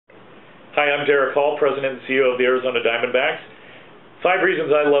Hi, I'm Derrick, President and CEO of the Arizona Diamondbacks. 5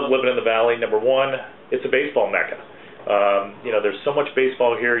 reasons I love living in the Valley. Number 1, it's a baseball mecca. There's so much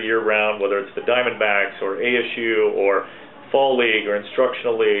baseball here year-round, whether it's the Diamondbacks or ASU or Fall League or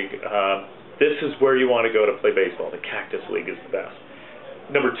Instructional League. This is where you want to go to play baseball. The Cactus League is the best.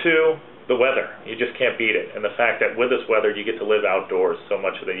 Number 2, the weather. You just can't beat it. And the fact that with this weather, you get to live outdoors so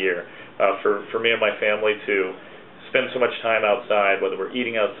much of the year. For me and my family to spend so much time outside, whether we're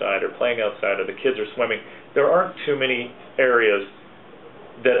eating outside or playing outside or the kids are swimming, there aren't too many areas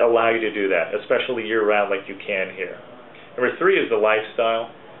that allow you to do that, especially year-round like you can here. Number 3 is the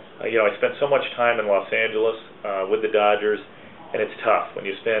lifestyle. I spent so much time in Los Angeles with the Dodgers, and it's tough when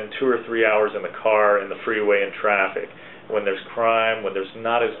you spend 2 or 3 hours in the car, in the freeway, in traffic, when there's crime, when there's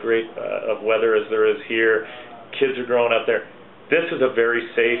not as great of weather as there is here, kids are growing up there. This is a very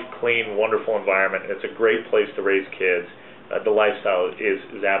safe, clean, wonderful environment. It's a great place to raise kids. The lifestyle is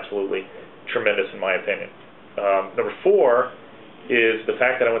absolutely tremendous in my opinion. Number 4 is the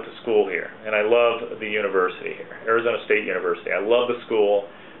fact that I went to school here, and I love the university here, Arizona State University. I love the school.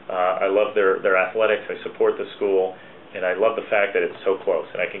 I love their athletics. I support the school, and I love the fact that it's so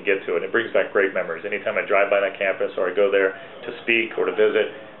close and I can get to it. It brings back great memories. Anytime I drive by that campus or I go there to speak or to visit,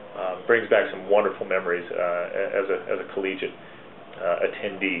 brings back some wonderful memories as a collegiate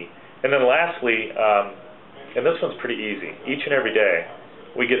attendee. And then lastly, and this one's pretty easy, each and every day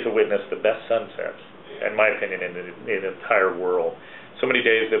we get to witness the best sunsets, in my opinion, in the entire world. So many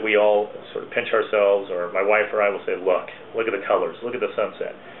days that we all sort of pinch ourselves, or my wife or I will say, look at the colors, look at the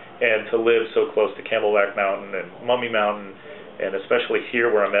sunset. And to live so close to Camelback Mountain and Mummy Mountain, and especially here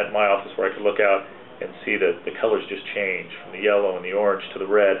where I'm at in my office where I can look out and see that the colors just change from the yellow and the orange to the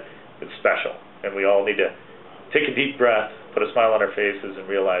red, it's special. And we all need to take a deep breath, put a smile on our faces, and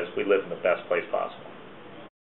realize we live in the best place possible.